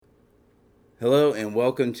Hello and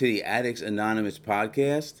welcome to the Addicts Anonymous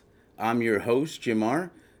podcast. I'm your host,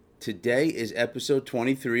 Jamar. Today is episode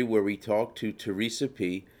 23 where we talk to Teresa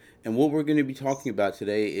P. And what we're going to be talking about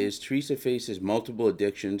today is Teresa faces multiple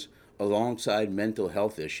addictions alongside mental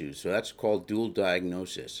health issues. So that's called dual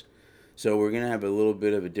diagnosis. So we're going to have a little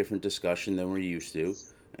bit of a different discussion than we're used to.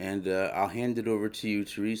 And I'll hand it over to you,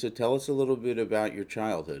 Teresa. Tell us a little bit about your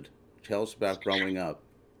childhood. Tell us about growing up.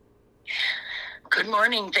 Good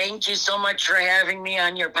morning. Thank you so much for having me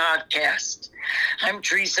on your podcast. I'm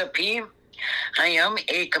Teresa P. I am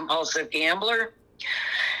a compulsive gambler,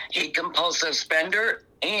 a compulsive spender,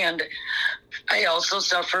 and I also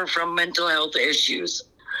suffer from mental health issues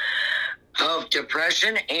of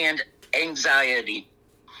depression and anxiety.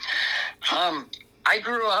 I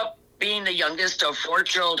grew up being the youngest of 4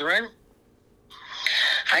 children.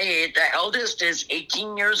 The eldest is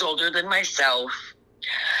 18 years older than myself.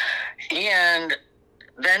 And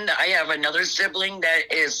then I have another sibling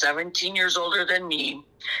that is 17 years older than me,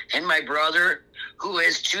 and my brother, who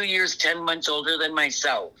is 2 years, 10 months older than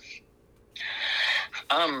myself.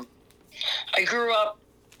 I grew up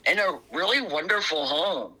in a really wonderful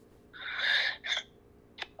home.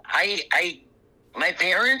 My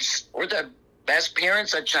parents were the best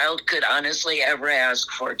parents a child could honestly ever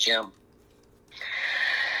ask for, Jim.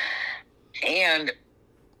 And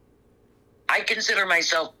I consider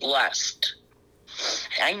myself blessed.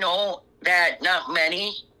 I know that not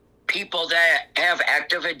many people that have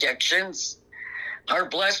active addictions are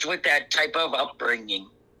blessed with that type of upbringing.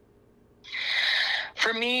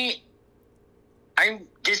 For me, I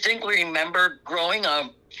distinctly remember growing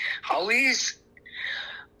up always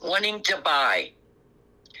wanting to buy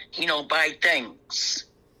things,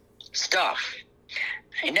 stuff.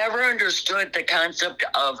 I never understood the concept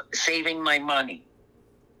of saving my money.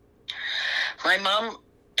 My mom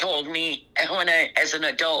told me as an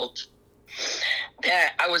adult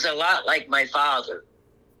that I was a lot like my father,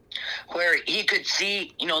 where he could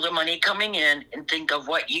see, the money coming in and think of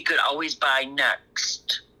what he could always buy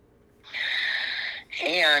next.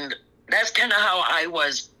 And that's kind of how I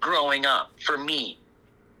was growing up for me.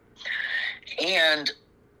 And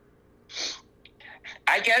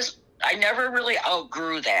I guess I never really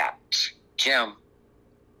outgrew that, Jim.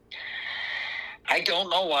 I don't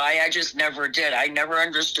know why. I just never did. I never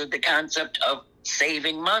understood the concept of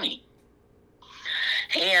saving money.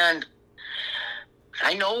 And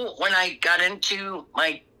I know when I got into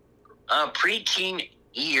my preteen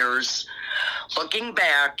years, looking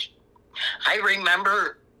back, I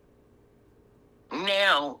remember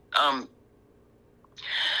now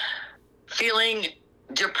feeling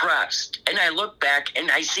depressed. And I look back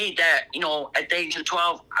and I see that, at the age of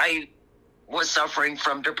 12, I was suffering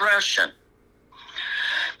from depression.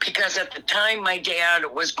 Because at the time, my dad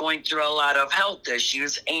was going through a lot of health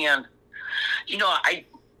issues. And,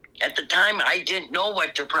 at the time, I didn't know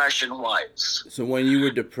what depression was. So when you were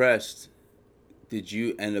depressed, did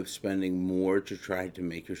you end up spending more to try to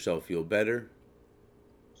make yourself feel better?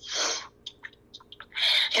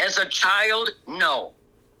 As a child, no.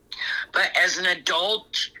 But as an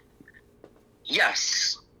adult,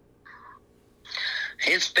 yes.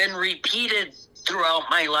 It's been repeated throughout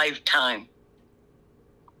my lifetime.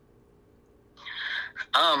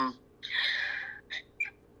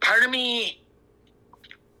 Part of me,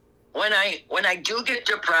 when I do get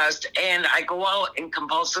depressed and I go out and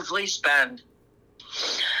compulsively spend,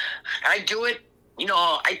 I do it,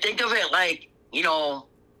 I think of it like,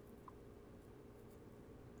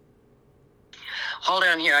 hold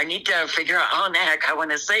on here. I need to figure out how in the heck I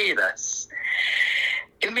want to say this.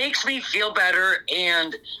 It makes me feel better,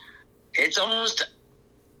 and it's almost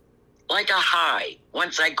like a high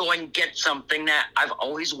once I go and get something that I've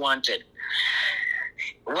always wanted.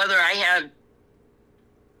 Whether I had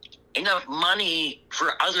enough money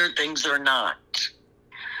for other things or not.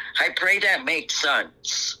 I pray that makes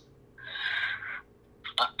sense.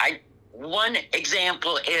 One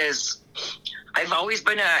example is I've always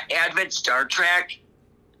been an avid Star Trek.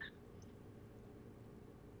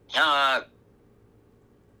 I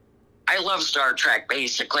love Star Trek,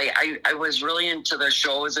 basically. I was really into the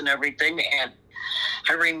shows and everything, and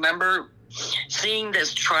I remember seeing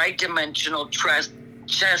this tri-dimensional chest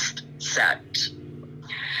set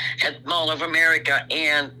at Mall of America,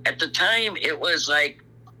 and at the time it was like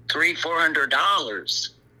 $300-$400.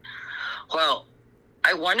 Well,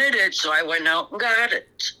 I wanted it, so I went out and got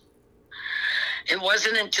it. It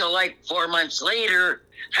wasn't until like 4 months later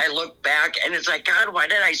I looked back and it's like, God, why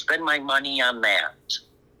did I spend my money on that?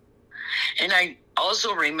 And I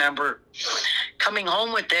also remember coming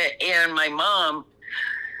home with it and my mom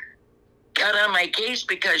got on my case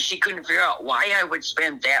because she couldn't figure out why I would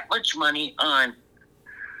spend that much money on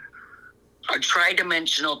a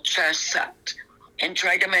tridimensional chess set. And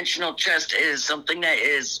tridimensional chess is something that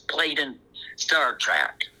is played in Star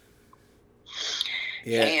Trek.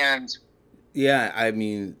 Yeah. And yeah, I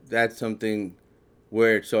mean, that's something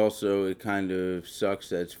where it kind of sucks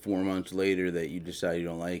that it's 4 months later that you decide you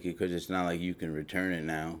don't like it, because it's not like you can return it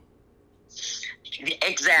now.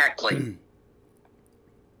 Exactly.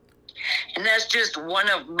 And that's just one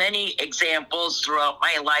of many examples throughout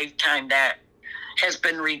my lifetime that has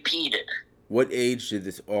been repeated. What age did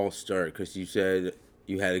this all start? Because you said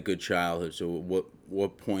you had a good childhood. So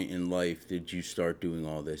what point in life did you start doing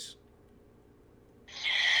all this?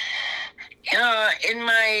 In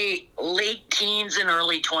my late teens and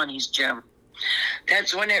early 20s, Jim.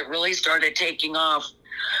 That's when it really started taking off,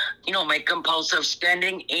 my compulsive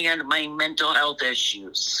spending and my mental health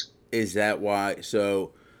issues. Is that why?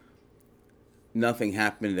 So nothing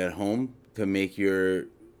happened at home to make your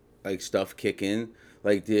stuff kick in?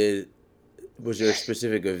 Was there a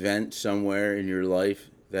specific event somewhere in your life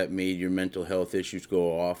that made your mental health issues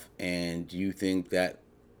go off? And do you think that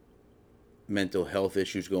mental health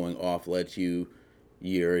issues going off led to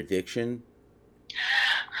your addiction?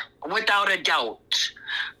 Without a doubt.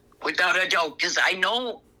 Without a doubt. Because I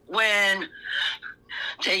know when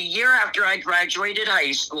the year after I graduated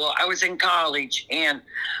high school, I was in college, and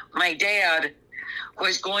my dad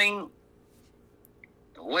was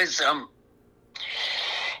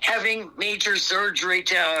having major surgery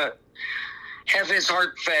to have his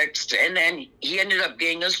heart fixed, and then he ended up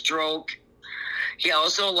getting a stroke. He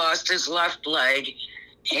also lost his left leg,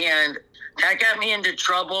 and that got me into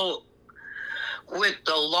trouble with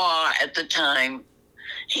the law at the time.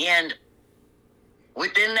 And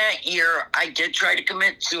within that year, I did try to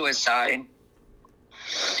commit suicide.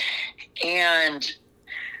 And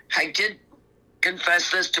I did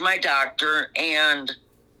confess this to my doctor, and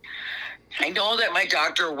I know that my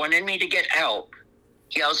doctor wanted me to get help.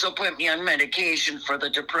 He also put me on medication for the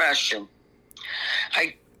depression.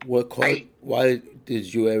 Why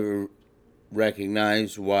did you ever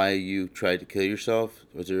recognize why you tried to kill yourself?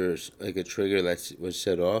 Was there a trigger that was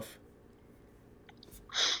set off?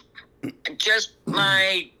 Just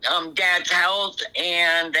my dad's health,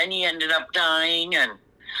 and then he ended up dying and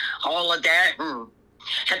all of that. And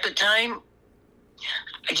at the time,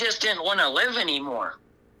 I just didn't want to live anymore.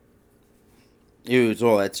 It was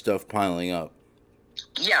all that stuff piling up.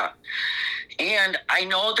 Yeah. And I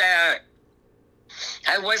know that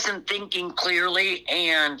I wasn't thinking clearly,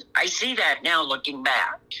 and I see that now looking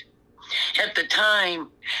back. At the time,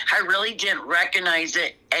 I really didn't recognize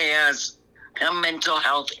it as a mental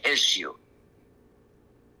health issue.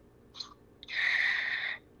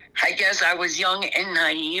 I guess I was young and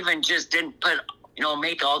naive and just didn't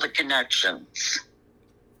make all the connections.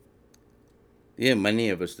 Yeah, many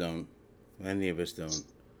of us don't.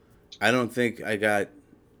 I don't think I got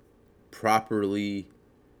properly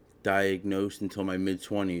diagnosed until my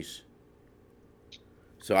mid-20s.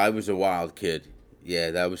 So I was a wild kid. Yeah,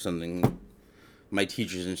 that was something my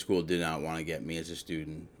teachers in school did not want to get me as a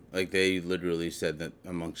student. They literally said that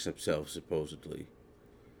amongst themselves, supposedly.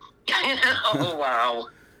 Oh, wow.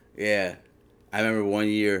 Yeah. I remember one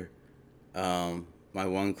year, my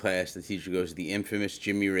one class, the teacher goes, "The infamous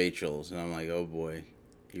Jimmy Rachels." And I'm like, oh boy,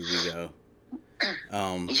 here we go.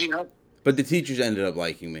 But the teachers ended up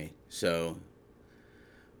liking me. So,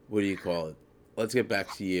 what do you call it? Let's get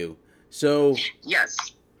back to you. So, yes,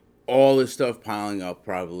 all this stuff piling up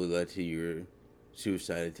probably led to your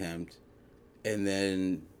suicide attempt. And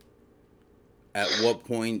then, at what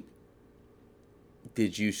point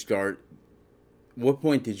did you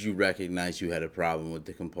recognize you had a problem with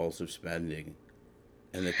the compulsive spending?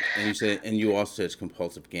 And you also said it's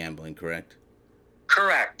compulsive gambling, correct?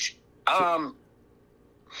 Correct.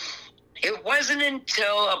 It wasn't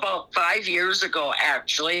until about 5 years ago,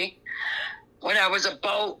 actually, when I was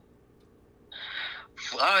about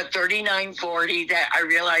 39, 40, that I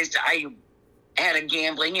realized I had a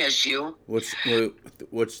gambling issue. What's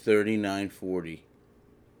 39, 40?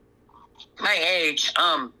 My age.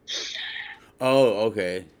 Oh,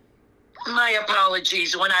 okay. My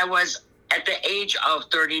apologies. When I was at the age of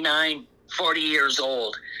 39, 40 years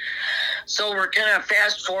old. So we're kind of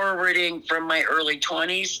fast forwarding from my early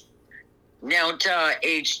 20s now to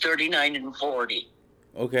age 39 and 40.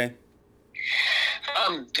 Okay.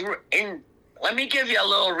 And let me give you a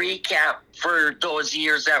little recap for those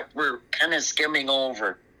years that we're kind of skimming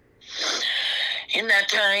over. In that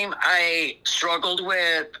time, I struggled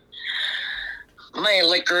with my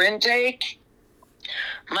liquor intake.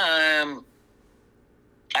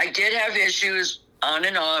 I did have issues on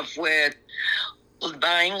and off with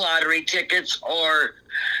buying lottery tickets or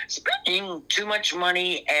spending too much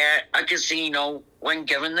money at a casino when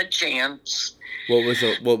given the chance. What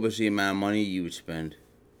was the amount of money you would spend,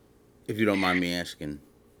 if you don't mind me asking?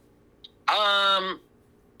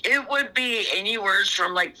 It would be anywhere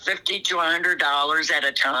from like $50 to $100 at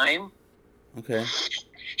a time. Okay.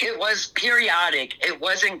 It was periodic. It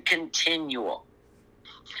wasn't continual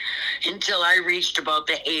until I reached about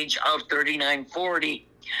the age of 39, 40,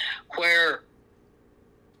 where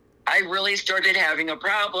I really started having a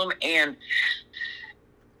problem, and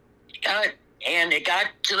it got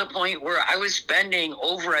to the point where I was spending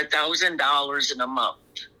over $1,000 in a month.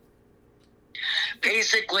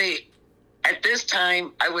 Basically, at this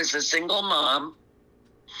time, I was a single mom,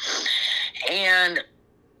 and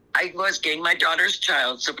I was getting my daughter's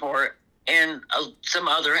child support and some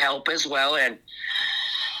other help as well. And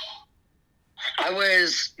I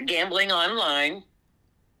was gambling online,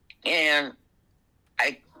 and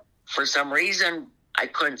for some reason, I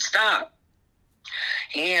couldn't stop.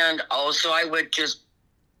 And also, I would just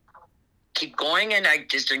keep going, and I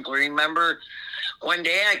distinctly remember one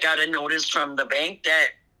day I got a notice from the bank that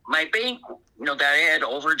my bank, that I had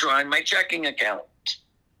overdrawn my checking account.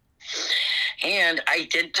 And I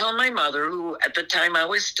did tell my mother, who at the time I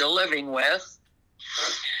was still living with,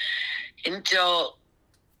 until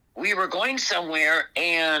we were going somewhere,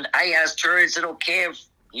 and I asked her, is it okay if,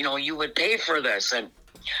 you would pay for this? And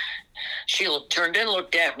she turned and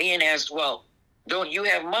looked at me and asked, well, don't you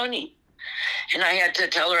have money? And I had to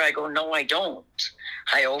tell her, I go, no, I don't.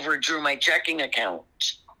 I overdrew my checking account.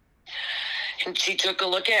 And she took a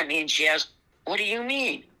look at me and she asked, what do you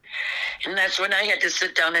mean? And that's when I had to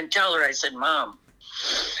sit down and tell her. I said, Mom,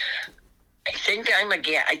 I think I'm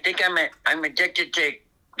addicted to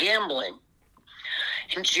gambling.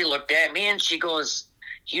 And she looked at me and she goes,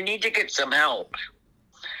 you need to get some help.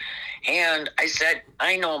 And I said,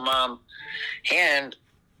 I know, Mom. And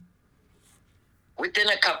within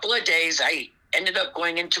a couple of days, I ended up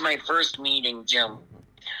going into my first meeting, Jim.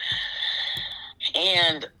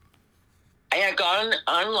 And I had gone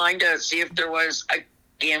online to see if there was a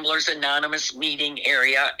Gamblers Anonymous meeting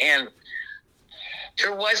area, and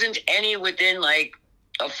there wasn't any within like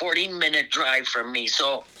a 40-minute drive from me.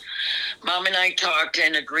 So Mom and I talked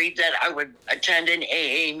and agreed that I would attend an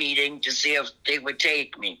AA meeting to see if they would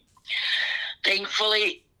take me.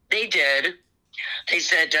 Thankfully, they did. They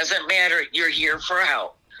said, doesn't matter, you're here for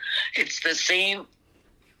help. It's the same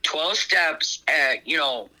 12 steps,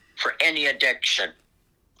 for any addiction.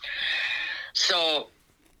 So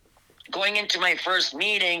going into my first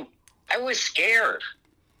meeting, I was scared.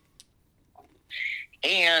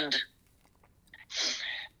 And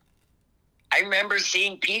I remember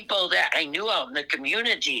seeing people that I knew out in the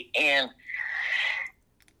community, and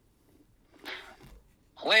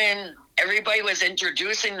when everybody was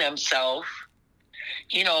introducing themselves,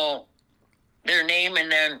 their name,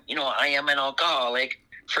 and then, I am an alcoholic.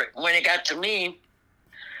 When it got to me,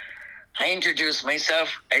 I introduced myself.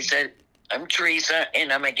 I said, I'm Teresa,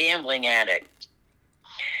 and I'm a gambling addict.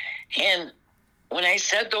 And when I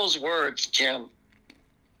said those words, Jim,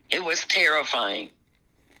 it was terrifying.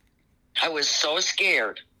 I was so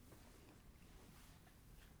scared.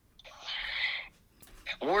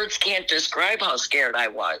 Words can't describe how scared I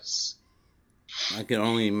was. I can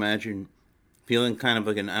only imagine feeling kind of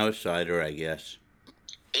like an outsider, I guess.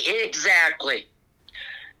 Exactly.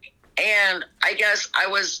 And I guess I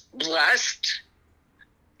was blessed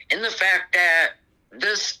in the fact that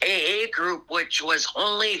this AA group, which was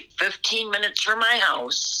only 15 minutes from my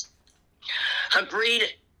house, agreed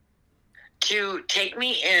to take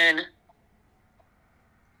me in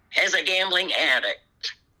as a gambling addict.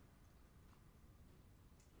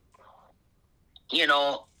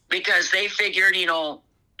 Because they figured,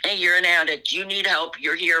 hey, you're an addict, you need help,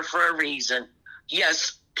 you're here for a reason.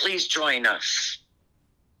 Yes, please join us.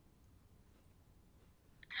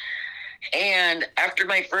 And after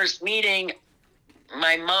my first meeting,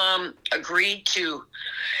 my mom agreed to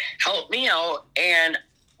help me out, and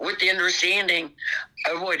with the understanding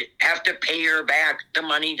I would have to pay her back the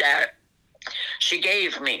money that she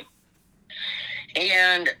gave me.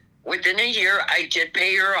 And within a year, I did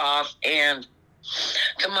pay her off, and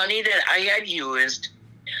the money that I had used,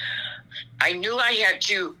 I knew I had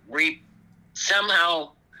to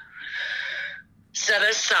somehow set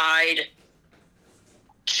aside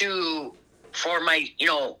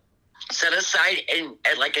set aside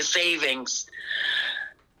at like a savings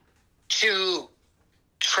to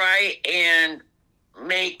try and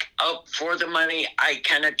make up for the money I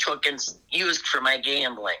kind of took and used for my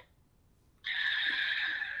gambling.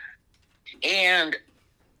 And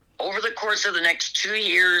over the course of the next 2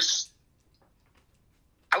 years,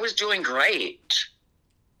 I was doing great.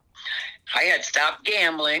 I had stopped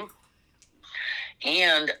gambling,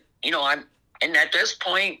 and and at this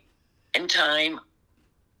point in time,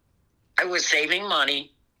 I was saving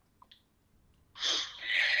money.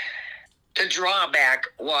 The drawback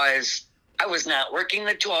was I was not working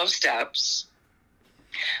the 12 steps.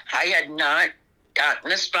 I had not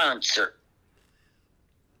gotten a sponsor,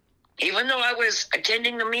 even though I was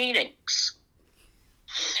attending the meetings.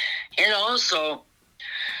 And also,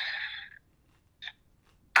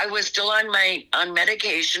 I was still on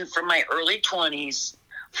medication from my early 20s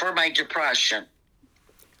for my depression.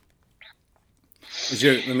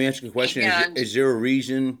 Let me ask you a question. And Is there a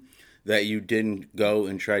reason that you didn't go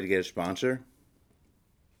and try to get a sponsor?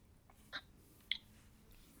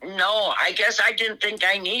 no, I guess I didn't think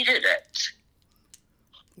I needed it.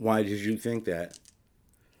 Why did you think that?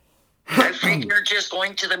 I figured just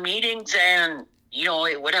going to the meetings and,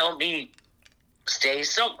 it would help me stay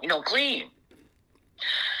clean.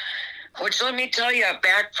 Which, let me tell you,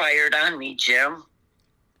 backfired on me, Jim.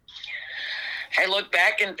 I look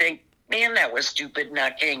back and think, man, that was stupid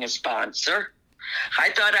not getting a sponsor. I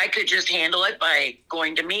thought I could just handle it by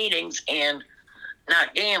going to meetings and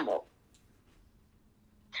not gamble.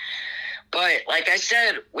 But like I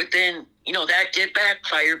said, within, that did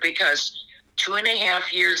backfire because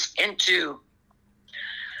 2.5 years into,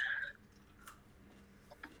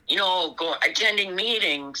 attending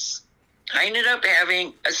meetings, I ended up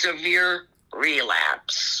having a severe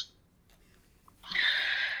relapse.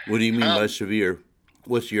 What do you mean by severe?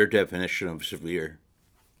 What's your definition of severe?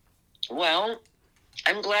 Well,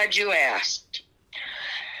 I'm glad you asked.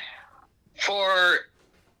 For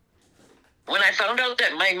when I found out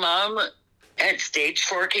that my mom had stage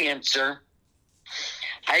 4 cancer,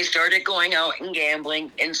 I started going out and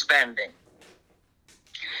gambling and spending.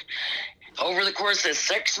 Over the course of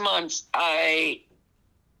 6 months, I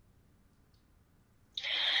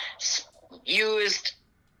used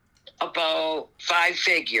about 5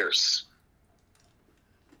 figures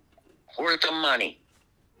worth of money,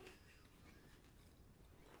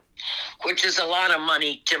 which is a lot of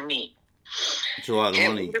money to me. It's a lot of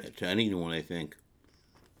money to anyone, I think.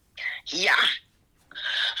 Yeah.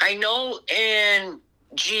 I know in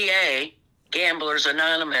GA, Gamblers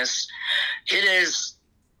Anonymous, it is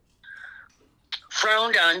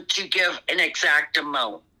frowned on to give an exact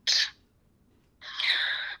amount.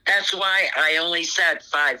 That's why I only said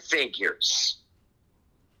 5 figures.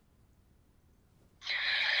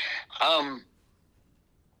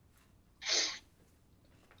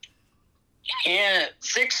 And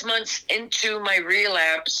 6 months into my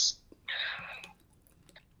relapse,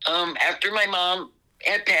 after my mom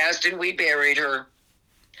had passed and we buried her,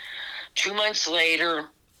 2 months later,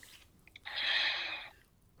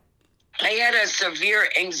 I had a severe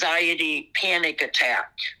anxiety panic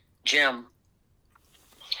attack, Jim.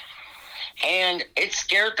 And it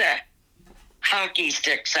scared the hockey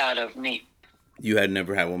sticks out of me. You had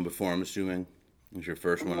never had one before, I'm assuming? It was your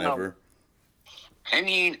first one ever? I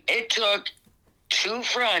mean, it took 2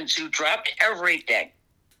 friends who dropped everything,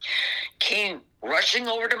 came rushing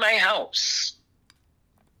over to my house.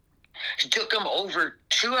 It took them over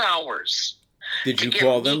 2 hours. Did you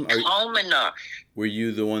call them? Calm enough. Were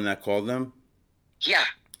you the one that called them? Yeah.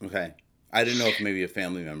 Okay. I didn't know if maybe a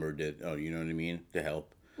family member did. Oh, you know what I mean? To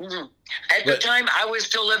help. Mm-hmm. At the time, I was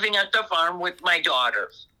still living at the farm with my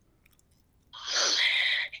daughter.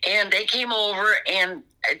 And they came over, and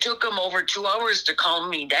it took them over 2 hours to calm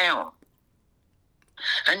me down.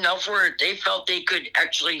 Enough where they felt they could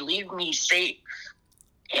actually leave me safe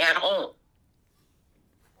at home.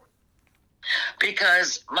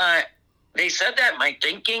 Because they said that my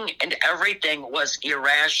thinking and everything was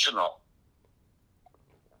irrational.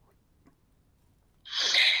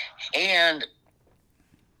 And,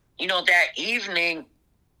 that evening,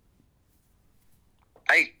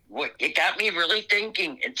 it got me really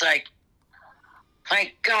thinking. It's like,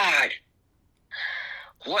 my God,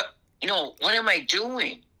 what am I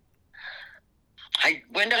doing? I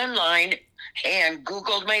went online and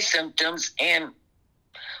Googled my symptoms and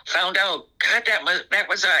found out, God, that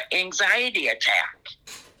was an anxiety attack.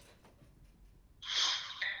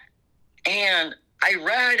 And I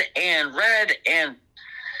read and,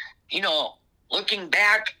 looking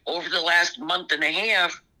back over the last month and a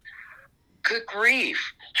half, good grief,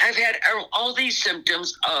 I've had all these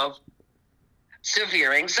symptoms of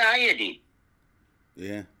severe anxiety.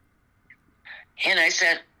 Yeah. And I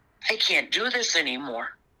said, I can't do this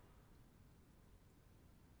anymore.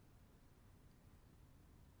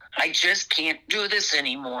 I just can't do this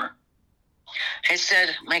anymore. I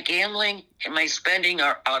said, my gambling and my spending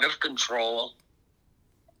are out of control.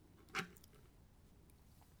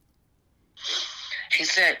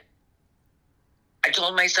 I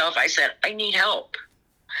told myself, I said, I need help.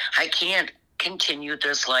 I can't continue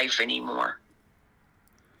this life anymore.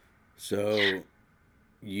 So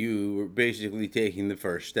you were basically taking the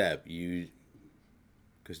first step.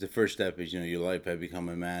 Because the first step is, your life had become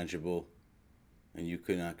unmanageable and you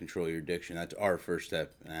could not control your addiction. That's our first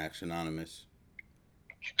step in Addicts Anonymous.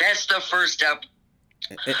 That's the first step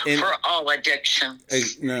for all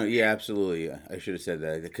addictions. No, yeah, absolutely. I should have said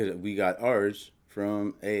that because we got ours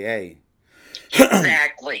from AA.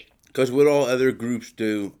 Exactly. Because what all other groups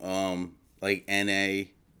do, like NA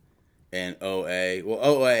and OA. Well,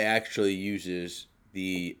 OA actually uses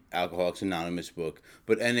the Alcoholics Anonymous book,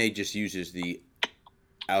 but NA just uses the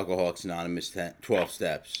Alcoholics Anonymous 12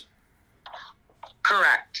 steps.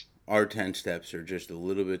 Correct. Our 10 steps are just a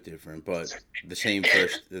little bit different, but the same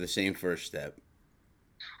first step.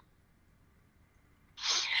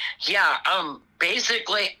 Yeah,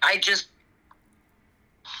 basically it just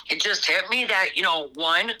hit me that,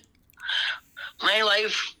 one, my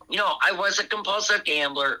life, I was a compulsive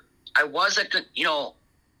gambler. I was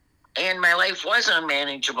and my life was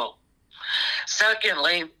unmanageable.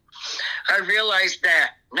 Secondly, I realized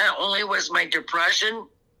that not only was my depression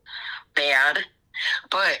bad,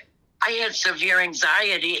 but I had severe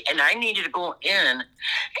anxiety and I needed to go in and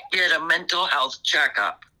get a mental health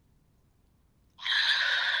checkup.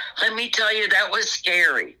 Let me tell you, that was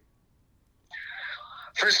scary.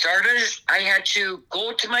 For starters, I had to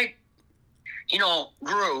go to my,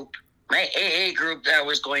 group, my AA group that I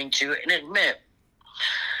was going to, and admit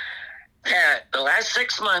that the last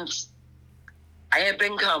 6 months I've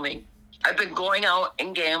been going out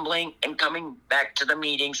and gambling and coming back to the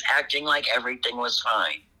meetings acting like everything was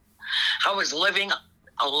fine. I was living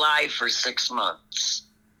a lie for 6 months.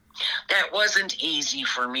 That wasn't easy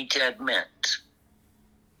for me to admit.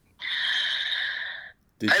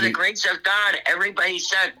 By the grace of God, everybody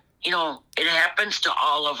said, it happens to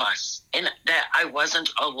all of us, and that I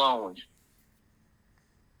wasn't alone.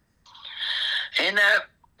 And that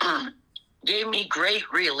gave me great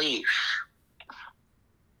relief.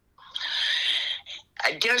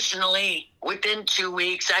 Additionally, within 2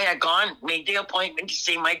 weeks, I had made the appointment to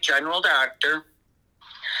see my general doctor.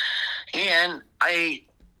 And I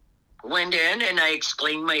went in and I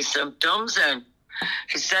explained my symptoms, and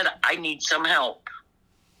he said, I need some help.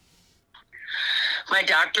 My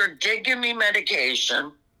doctor did give me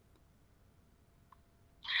medication,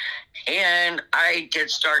 and I did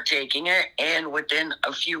start taking it, and within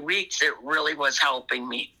a few weeks, it really was helping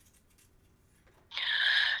me.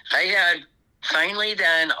 I had finally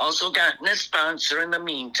then also gotten a sponsor in the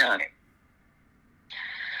meantime.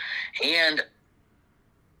 And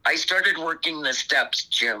I started working the steps,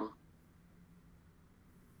 Jim.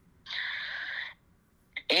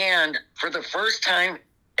 And for the first time,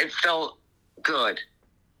 it felt good.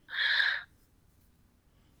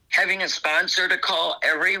 Having a sponsor to call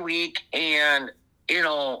every week and,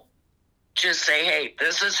 just say, hey,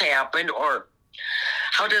 this has happened, or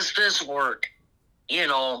how does this work?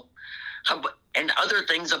 And other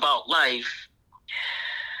things about life.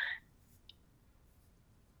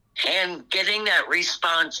 And getting that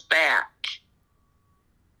response back.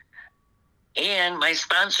 And my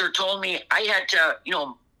sponsor told me I had to,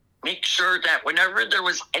 make sure that whenever there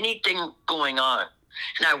was anything going on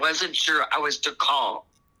and I wasn't sure, I was to call.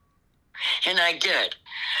 And I did.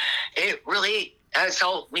 It really has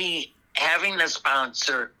helped me having the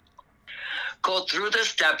sponsor go through the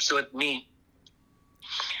steps with me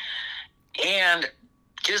and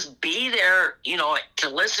just be there, to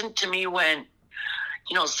listen to me when,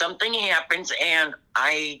 something happens and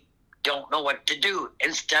I don't know what to do,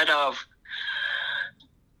 instead of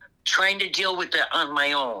trying to deal with it on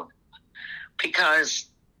my own. Because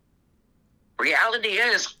reality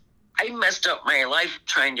is, I messed up my life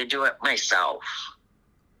trying to do it myself.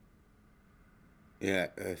 Yeah,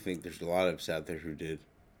 I think there's a lot of us out there who did.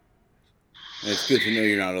 And it's good to know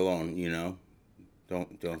you're not alone,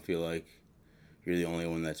 Don't feel like you're the only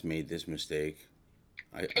one that's made this mistake.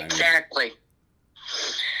 Exactly.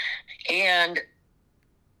 And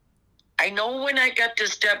I know when I got to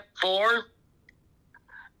step 4,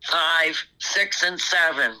 5, 6, and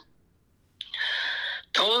 7,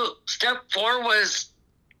 step 4 was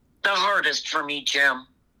the hardest for me, Jim.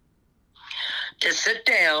 To sit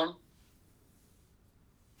down,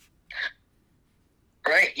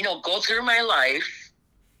 right, go through my life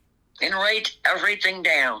and write everything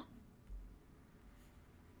down.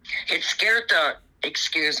 It scared the,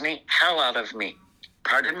 hell out of me.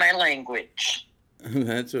 Pardon my language.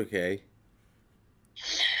 That's okay.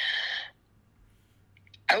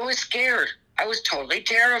 I was scared. I was totally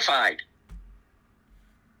terrified.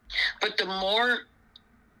 But the more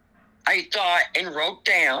I thought and wrote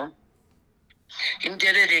down and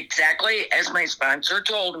did it exactly as my sponsor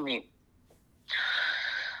told me.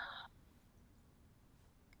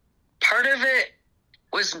 Part of it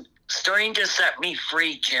was starting to set me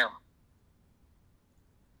free, Jim.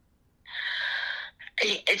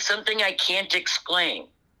 It's something I can't explain.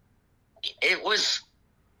 It was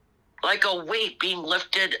like a weight being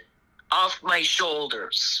lifted off my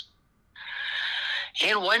shoulders.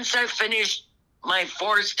 And once I finished my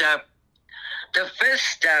 4th step, the 5th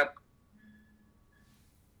step,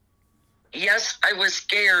 yes, I was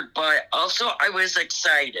scared, but also I was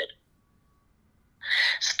excited.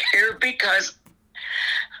 Scared because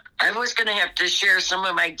I was going to have to share some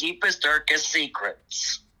of my deepest, darkest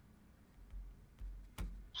secrets.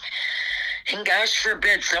 And gosh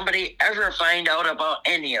forbid somebody ever find out about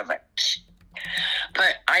any of it.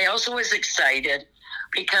 But I also was excited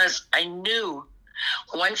because I knew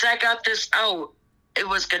once I got this out, it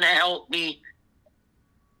was going to help me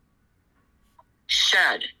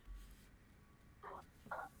shed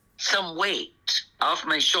some weight off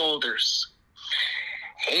my shoulders.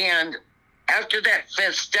 And after that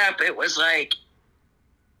 5th step, it was like,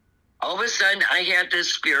 all of a sudden I had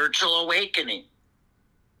this spiritual awakening.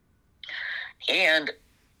 And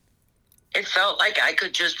it felt like I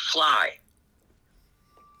could just fly.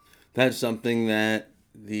 That's something that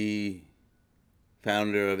the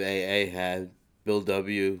founder of AA had, Bill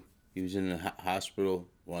W. He was in the hospital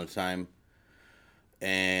one time,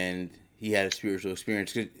 and he had a spiritual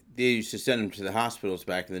experience. 'Cause they used to send him to the hospitals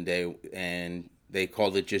back in the day, and they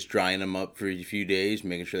called it just drying them up for a few days,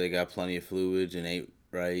 making sure they got plenty of fluids and ate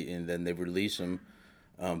right, and then they release them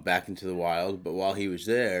back into the wild. But while he was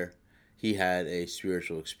there, he had a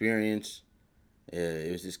spiritual experience.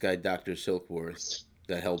 It was this guy, Dr. Silkworth,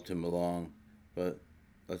 that helped him along. But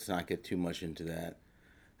let's not get too much into that.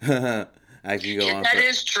 I can go on. That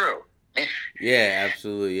is true. Yeah,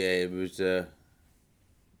 absolutely. Yeah, it's a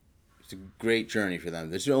great journey for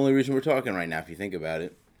them. That's the only reason we're talking right now, if you think about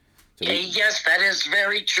it. So yes, that is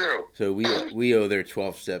very true. So we owe their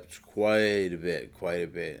 12 steps quite a bit.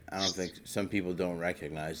 I don't think some people don't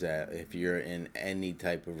recognize that. If you're in any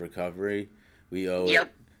type of recovery, we owe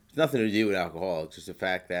it. It's nothing to do with alcohol. It's just the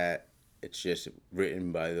fact that it's just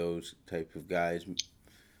written by those type of guys.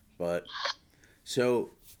 But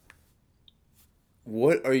so,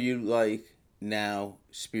 what are you like now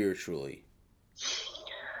spiritually?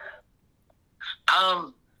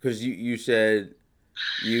 Because you said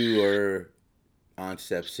you were on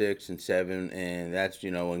step 6 and 7, and that's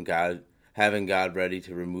when having God ready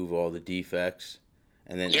to remove all the defects,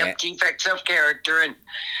 and then defects of character, and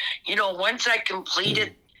once I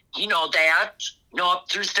completed that up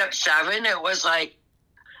through step 7, it was like,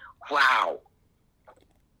 wow.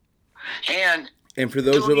 And for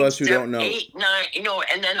those of us who don't know, 8, 9,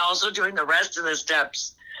 and then also doing the rest of the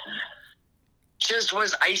steps just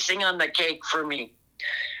was icing on the cake for me.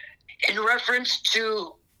 In reference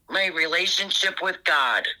to my relationship with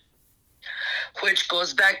God, which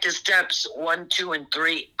goes back to steps 1, 2, and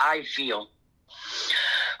 3, I feel.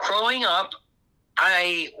 Growing up,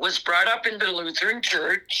 I was brought up in the Lutheran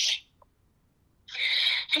Church,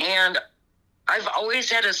 and I've always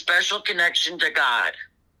had a special connection to God.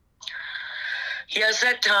 Yes,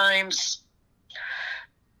 at times,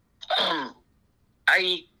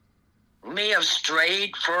 I may have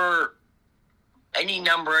strayed for any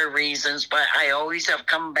number of reasons, but I always have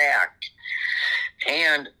come back.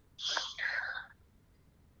 And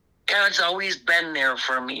God's always been there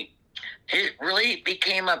for me. It really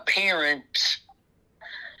became apparent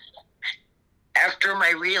after my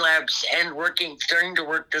relapse and starting to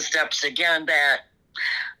work the steps again that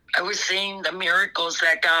I was seeing the miracles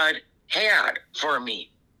that God had for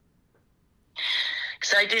me.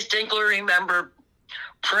 Because I distinctly remember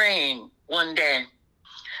praying one day.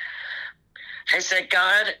 I said,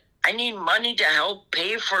 God, I need money to help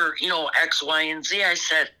pay for, X, Y, and Z. I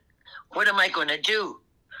said, what am I going to do?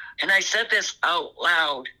 And I said this out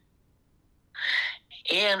loud.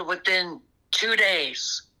 And within 2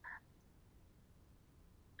 days,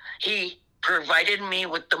 he provided me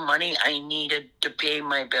with the money I needed to pay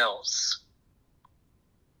my bills.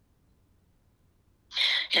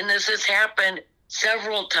 And this has happened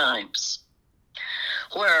several times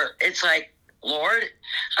where it's like, Lord,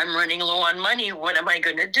 I'm running low on money. What am I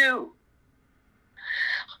going to do?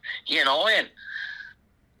 And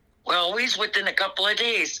always within a couple of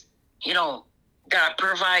days, God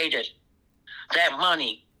provided that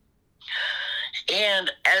money.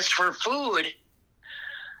 And as for food,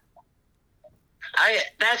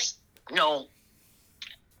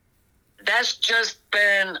 that's just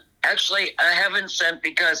been actually a heaven sent,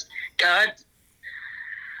 because God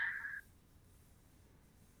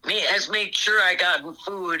has made sure I gotten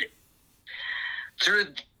food through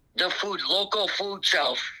the local food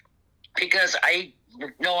shelf, because I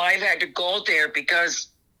know I've had to go there because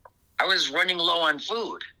I was running low on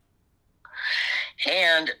food.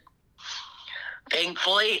 And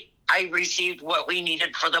thankfully, I received what we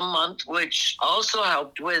needed for the month, which also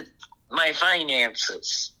helped with my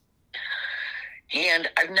finances. And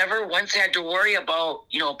I've never once had to worry about,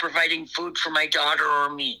 providing food for my daughter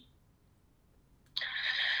or me.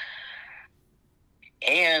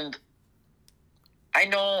 And I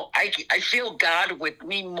know I feel God with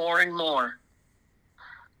me more and more.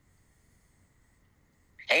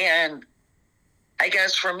 And I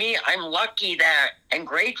guess for me, I'm lucky that and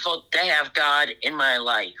grateful to have God in my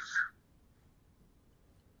life.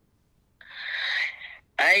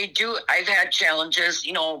 I've had challenges,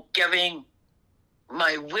 giving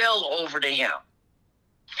my will over to Him.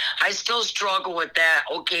 I still struggle with that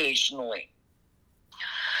occasionally.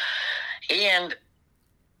 And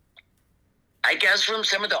I guess from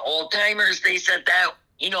some of the old timers, they said that,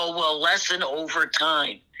 will lessen over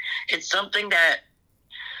time. It's something that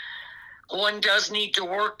one does need to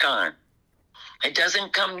work on. It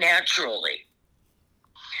doesn't come naturally.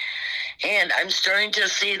 And I'm starting to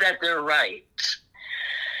see that they're right.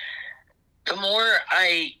 The more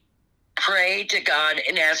I pray to God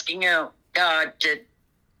and asking God to,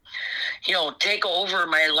 take over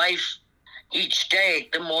my life each day,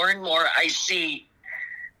 the more and more I see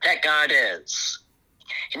that God is.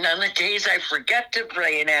 And on the days I forget to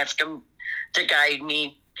pray and ask Him to guide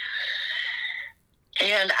me,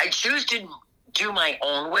 and I choose to do my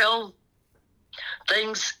own will,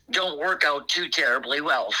 things don't work out too terribly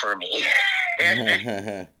well for me.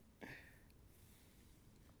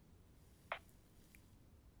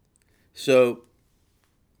 So,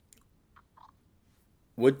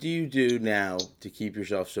 what do you do now to keep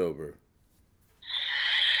yourself sober?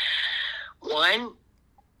 One,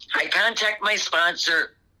 I contact my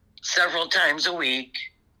sponsor several times a week.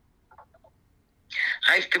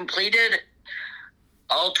 I've completed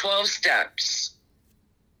all 12 steps.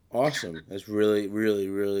 Awesome. That's really, really,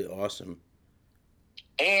 really awesome.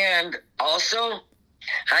 And also,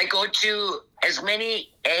 I go to as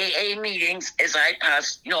many AA meetings as I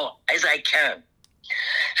can.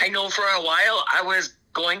 I know for a while I was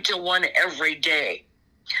going to one every day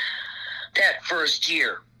that first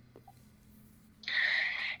year.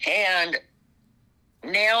 And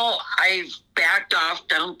now I've backed off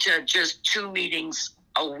down to just 2 meetings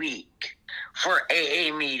a week for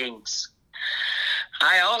AA meetings.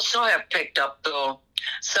 I also have picked up, though,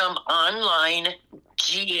 some online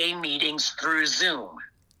GA meetings through Zoom.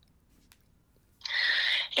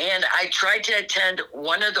 And I try to attend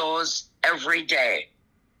one of those every day.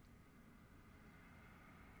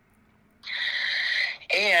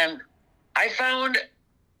 And I found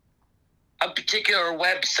a particular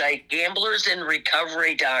website,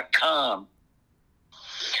 gamblersinrecovery.com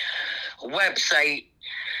website.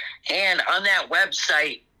 And on that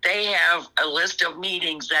website, they have a list of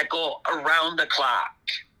meetings that go around the clock.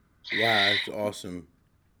 Wow, that's awesome.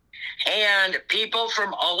 And people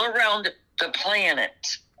from all around the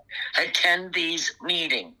planet attend these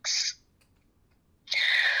meetings.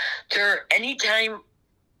 They're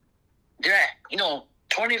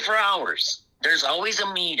 24 hours. There's always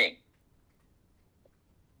a meeting.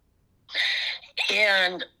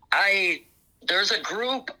 And there's a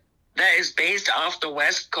group that is based off the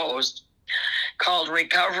West Coast called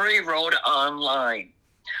Recovery Road Online,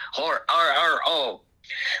 or RRO,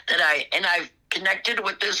 I've connected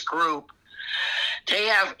with this group. They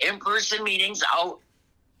have in-person meetings out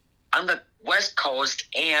on the West Coast,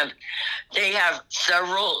 and they have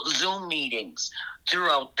several Zoom meetings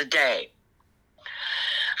throughout the day.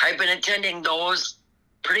 I've been attending those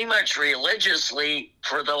pretty much religiously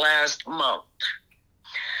for the last month.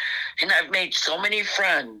 And I've made so many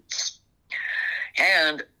friends.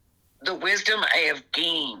 And the wisdom I have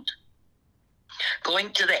gained going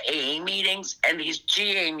to the AA meetings and these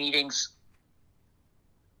GA meetings,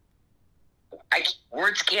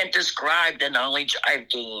 words can't describe the knowledge I've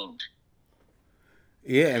gained.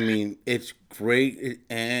 Yeah, I mean, it's great.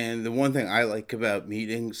 And the one thing I like about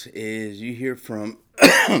meetings is you hear from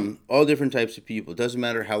all different types of people. It doesn't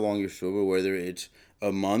matter how long you're sober, whether it's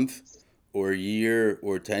a month or a year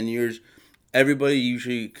or 10 years. Everybody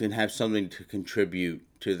usually can have something to contribute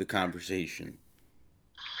to the conversation.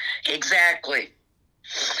 Exactly.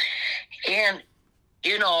 And,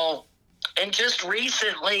 and just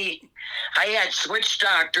recently I had switched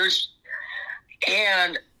doctors,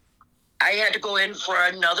 and I had to go in for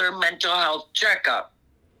another mental health checkup.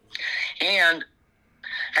 And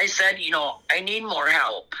I said, I need more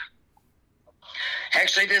help.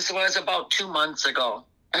 Actually, this was about 2 months ago.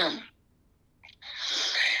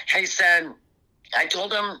 I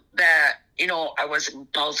told him that, I was a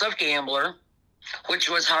compulsive gambler, which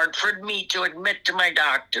was hard for me to admit to my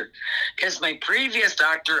doctor, because my previous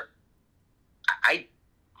doctor, I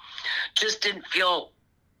just didn't feel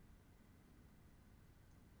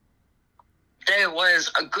that it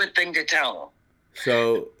was a good thing to tell him.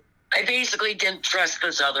 So I basically didn't trust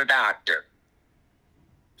this other doctor.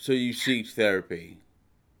 So you seek therapy?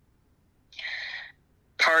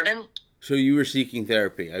 Pardon? So you were seeking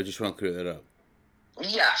therapy. I just want to clear that up.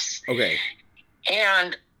 Yes. Okay.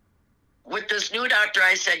 And with this new doctor,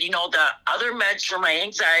 I said, the other meds for my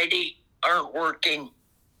anxiety aren't working.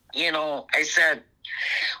 I said,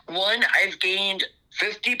 one, I've gained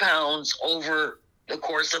 50 pounds over the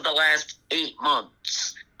course of the last 8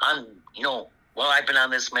 months while I've been on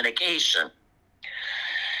this medication.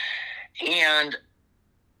 And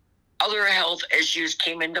other health issues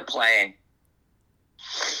came into play.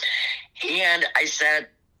 And I said,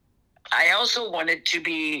 I also wanted to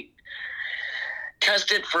be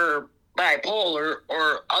tested for bipolar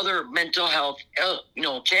or other mental health,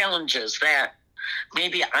 challenges that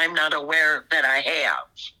maybe I'm not aware that I have.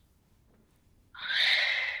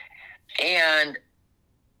 And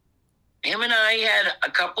him and I had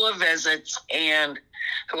a couple of visits, and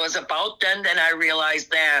it was about then that I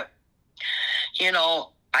realized that,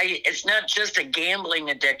 it's not just a gambling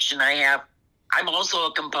addiction I have. I'm also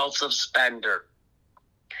a compulsive spender.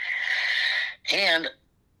 And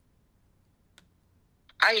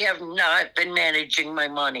I have not been managing my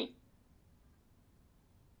money.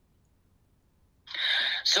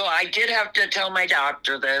 So I did have to tell my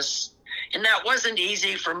doctor this, and that wasn't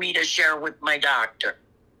easy for me to share with my doctor.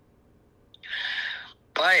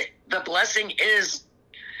 But the blessing is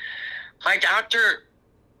my doctor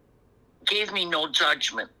gave me no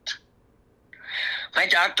judgment. My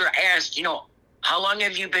doctor asked, how long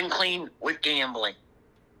have you been clean with gambling?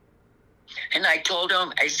 And I told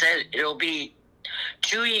him, I said, it'll be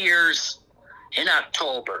 2 years in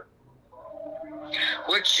October,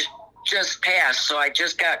 which just passed. So I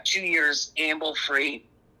just got 2 years gamble free,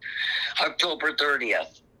 October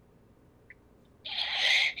 30th.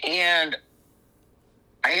 And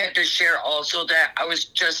I had to share also that I was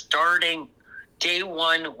just starting day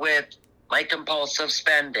one with my compulsive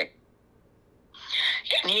spending.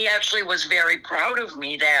 And he actually was very proud of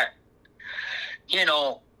me that,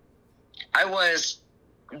 I was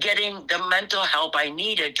getting the mental help I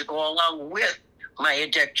needed to go along with my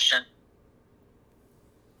addiction.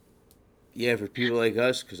 Yeah, for people like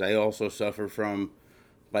us, because I also suffer from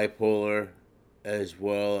bipolar as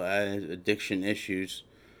well as addiction issues.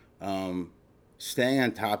 Staying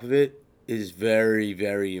on top of it is very,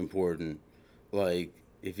 very important. Like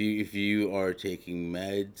if you are taking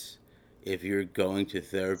meds, if you're going to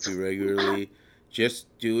therapy regularly,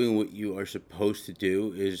 just doing what you are supposed to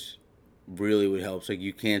do is really what helps. Like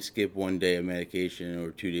you can't skip 1 day of medication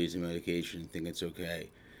or 2 days of medication and think it's okay.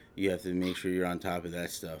 You have to make sure you're on top of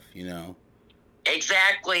that stuff,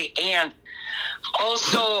 Exactly. And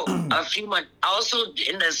also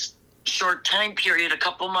in this short time period, a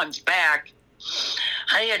couple months back,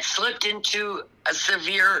 I had slipped into a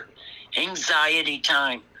severe anxiety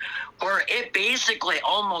time where it basically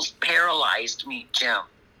almost paralyzed me, Jim.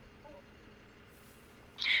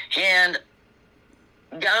 And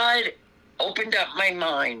God opened up my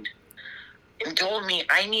mind and told me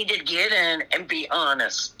I need to get in and be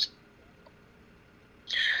honest.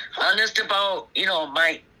 Honest about,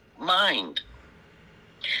 my mind.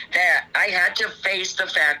 That I had to face the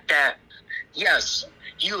fact that, yes,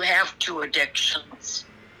 you have 2 addictions.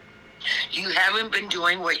 You haven't been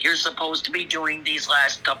doing what you're supposed to be doing these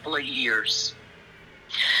last couple of years.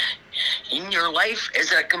 And your life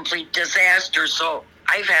is a complete disaster, so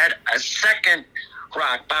I've had a second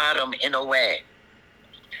rock bottom in a way.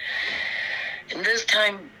 And this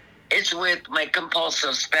time, it's with my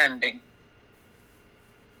compulsive spending.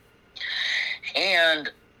 And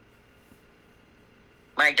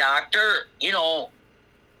my doctor,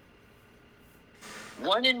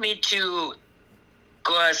 wanted me to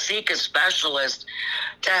go seek a specialist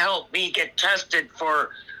to help me get tested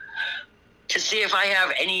to see if I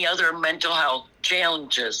have any other mental health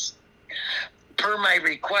challenges per my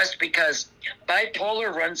request, because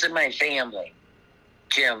bipolar runs in my family,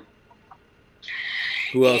 Jim.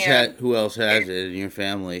 Who else has it in your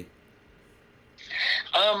family?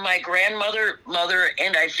 My grandmother, mother,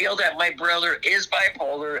 and I feel that my brother is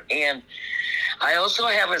bipolar, and I also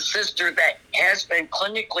have a sister that has been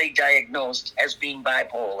clinically diagnosed as being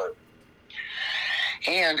bipolar.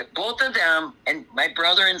 And both of them, and my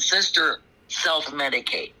brother and sister,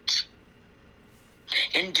 self-medicate.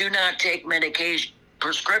 and do not take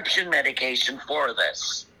prescription medication for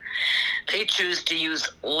this. They choose to use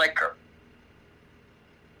liquor.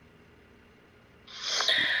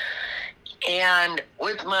 And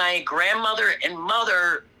with my grandmother and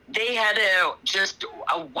mother, they had just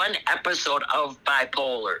a one episode of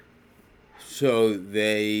bipolar. So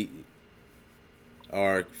they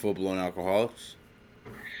are full-blown alcoholics?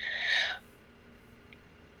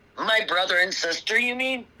 My brother and sister, you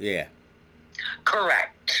mean? Yeah.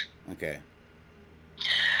 Correct. Okay.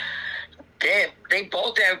 They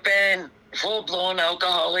both have been full-blown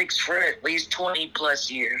alcoholics for at least 20 plus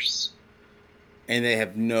years. And they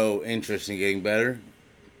have no interest in getting better?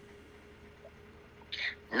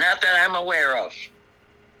 Not that I'm aware of.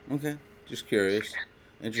 Okay. Just curious.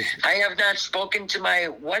 Interesting. I have not spoken to my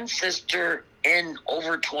one sister in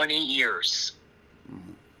over 20 years.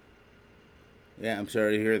 Mm-hmm. Yeah, I'm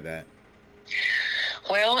sorry to hear that.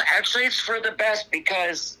 Well, actually, it's for the best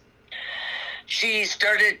because she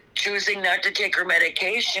started choosing not to take her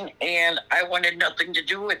medication, and I wanted nothing to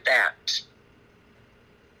do with that.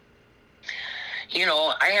 You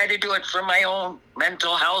know, I had to do it for my own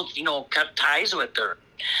mental health, you know, cut ties with her.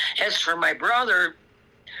 As for my brother,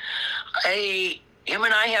 him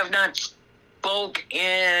and I have not spoke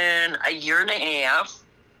in a year and a half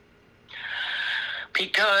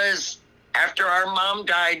because after our mom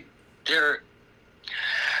died, they're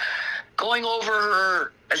going over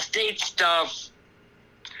her estate stuff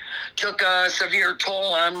took a severe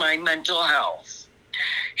toll on my mental health.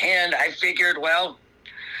 And I figured, well,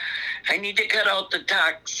 I need to cut out the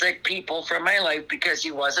toxic people from my life because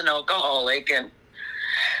he was an alcoholic, and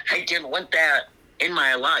I didn't want that in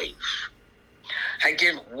my life. I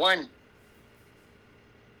didn't want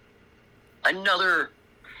another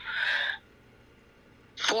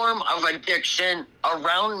form of addiction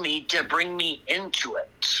around me to bring me into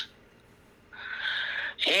it.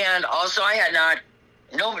 And also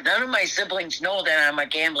none of my siblings know that I'm a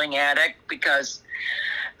gambling addict because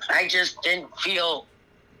I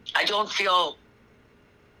don't feel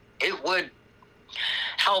it would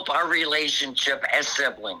help our relationship as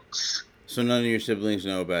siblings. So none of your siblings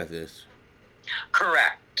know about this?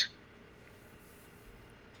 Correct.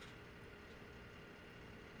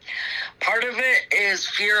 Part of it is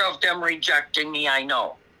fear of them rejecting me, I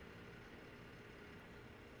know.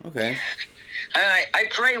 Okay. I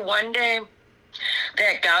pray one day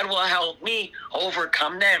that God will help me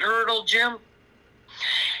overcome that hurdle, Jim,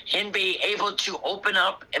 and be able to open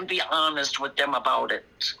up and be honest with them about it.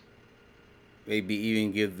 Maybe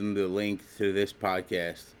even give them the link to this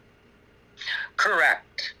podcast.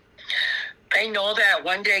 Correct. I know that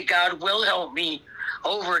one day God will help me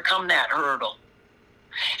overcome that hurdle.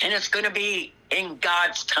 And it's going to be in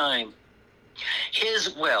God's time.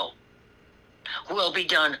 His will be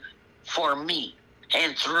done for me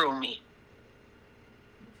and through me.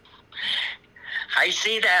 I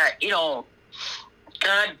see that,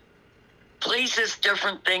 God places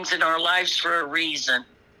different things in our lives for a reason.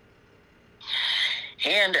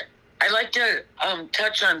 And I'd like to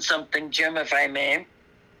touch on something, Jim, if I may.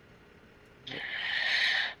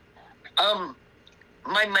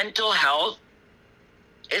 My mental health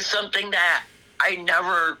is something that I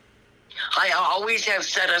always have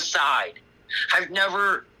set aside. I've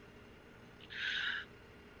never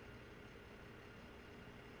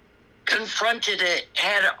confronted it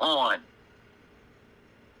head on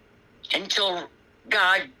until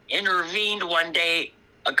God intervened one day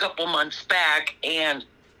a couple months back and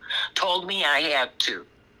told me I had to.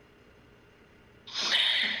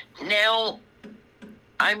 Now,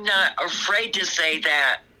 I'm not afraid to say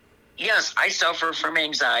that, yes, I suffer from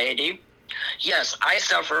anxiety. Yes, I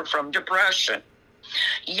suffer from depression.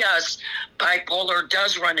 Yes, bipolar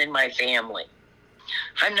does run in my family.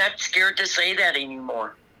 I'm not scared to say that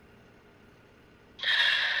anymore.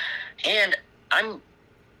 And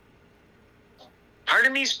part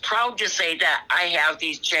of me is proud to say that I have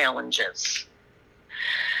these challenges.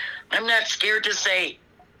 I'm not scared to say,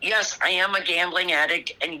 yes, I am a gambling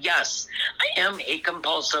addict, and yes, I am a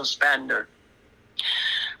compulsive spender.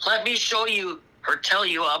 Let me show you or tell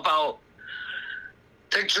you about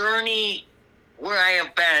the journey where I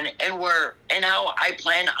have been and how I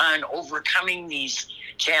plan on overcoming these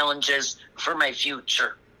challenges for my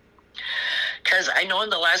future. Because I know in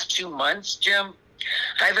the last 2 months, Jim,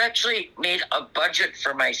 I've actually made a budget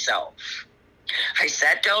for myself. I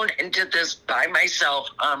sat down and did this by myself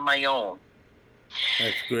on my own.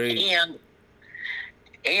 That's great.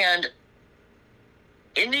 And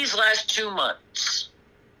in these last 2 months,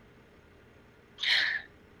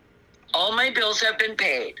 all my bills have been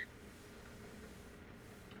paid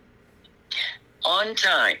on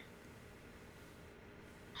time.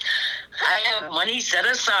 I have money set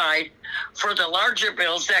aside for the larger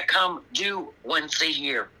bills that come due once a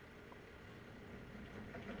year.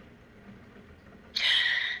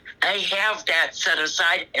 I have that set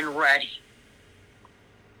aside and ready.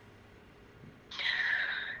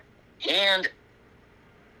 And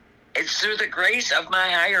it's through the grace of my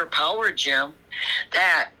higher power, Jim,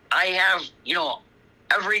 that I have,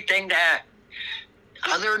 everything that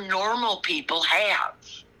other normal people have.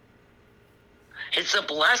 It's a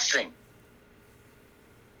blessing.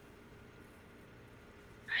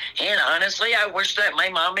 And honestly, I wish that my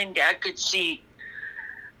mom and dad could see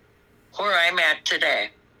where I'm at today.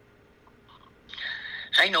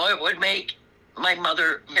 I know it would make my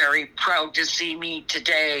mother very proud to see me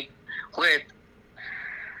today with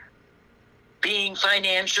being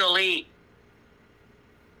financially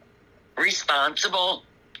responsible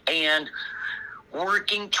and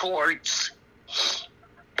working towards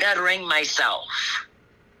bettering myself.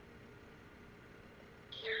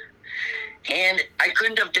 And I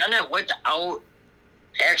couldn't have done it without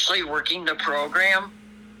actually working the program,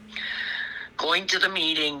 going to the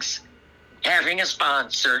meetings, having a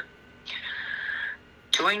sponsor,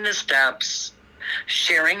 doing the steps,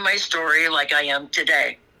 sharing my story like I am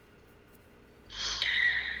today.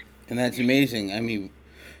 And that's amazing. I mean,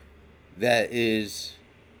 that is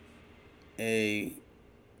a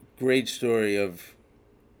great story of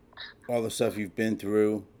all the stuff you've been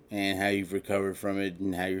through and how you've recovered from it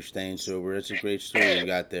and how you're staying sober. That's a great story you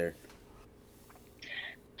got there.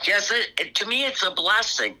 Yes, to me, it's a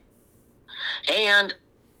blessing. And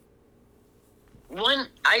when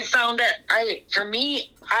I found that I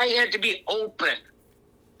had to be open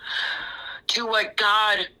to what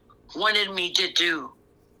God wanted me to do,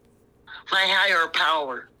 my higher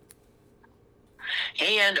power.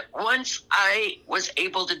 And once I was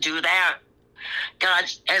able to do that, God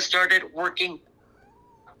has started working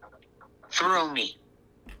through me.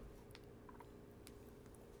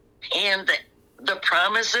 And the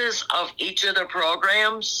promises of each of the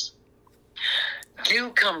programs do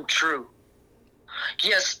come true.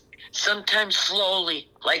 Yes, sometimes slowly,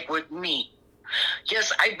 like with me.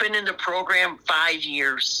 Yes, I've been in the program 5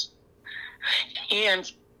 years. And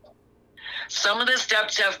some of the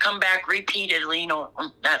steps have come back repeatedly,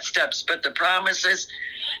 not steps, but the promises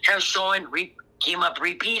have came up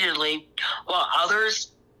repeatedly, while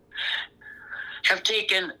others have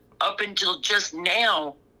taken up until just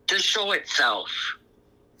now to show itself.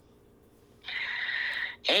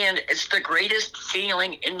 And it's the greatest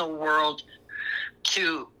feeling in the world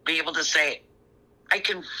to be able to say, I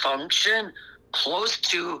can function close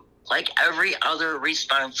to like every other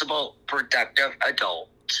responsible, productive adult.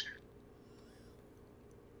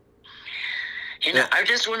 And Yeah. I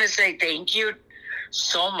just want to say thank you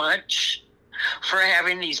so much for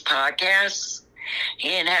having these podcasts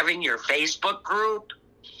and having your Facebook group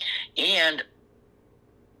and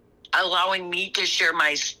allowing me to share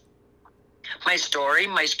my story,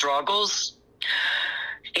 my struggles,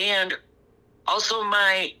 and also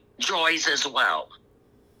my joys as well.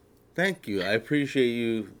 Thank you. I appreciate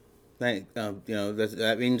you.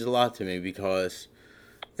 That means a lot to me because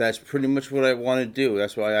that's pretty much what I want to do.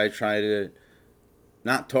 That's why I try to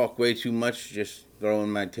not talk way too much, just throw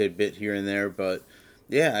in my tidbit here and there. But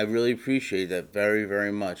yeah, I really appreciate that very,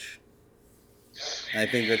 very much. I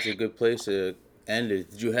think that's a good place to end it.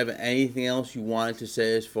 Did you have anything else you wanted to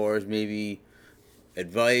say as far as maybe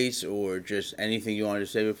advice or just anything you wanted to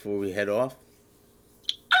say before we head off?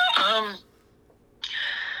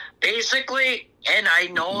 Basically, and I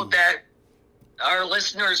know that our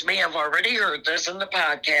listeners may have already heard this in the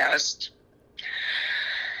podcast,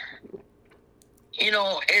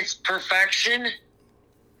 it's perfection.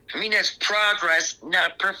 It's progress,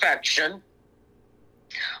 not perfection.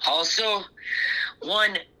 Also,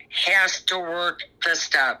 one has to work the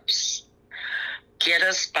steps. Get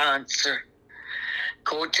a sponsor.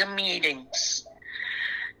 Go to meetings.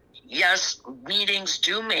 Yes, meetings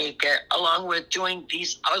do make it, along with doing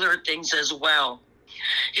these other things as well.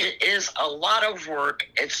 It is a lot of work.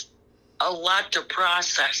 It's a lot to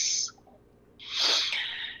process.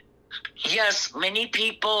 Yes, many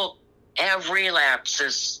people have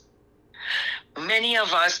relapses. Many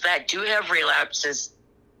of us that do have relapses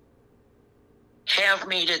have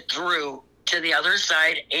made it through to the other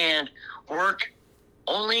side and work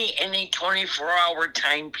only in a 24-hour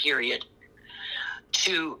time period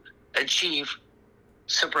to achieve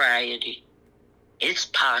sobriety. It's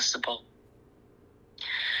possible.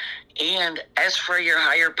 And as for your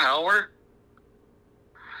higher power,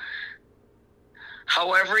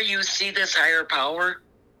 however you see this higher power,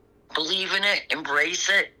 believe in it, embrace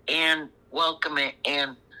it, and welcome it.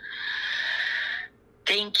 And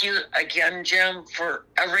Thank you again, Jim, for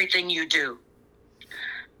everything you do.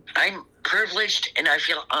 I'm privileged and I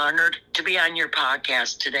feel honored to be on your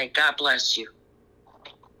podcast today. God bless you.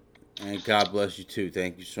 And God bless you too.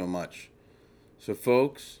 Thank you so much. So,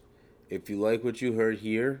 folks, if you like what you heard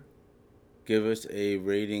here, give us a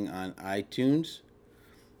rating on iTunes.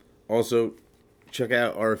 Also, check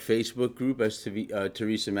out our Facebook group, as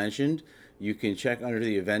Teresa mentioned. You can check under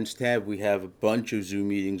the events tab. We have a bunch of Zoom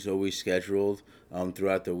meetings always scheduled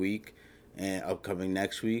throughout the week and upcoming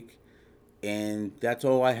next week. And that's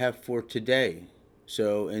all I have for today.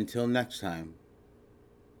 So until next time.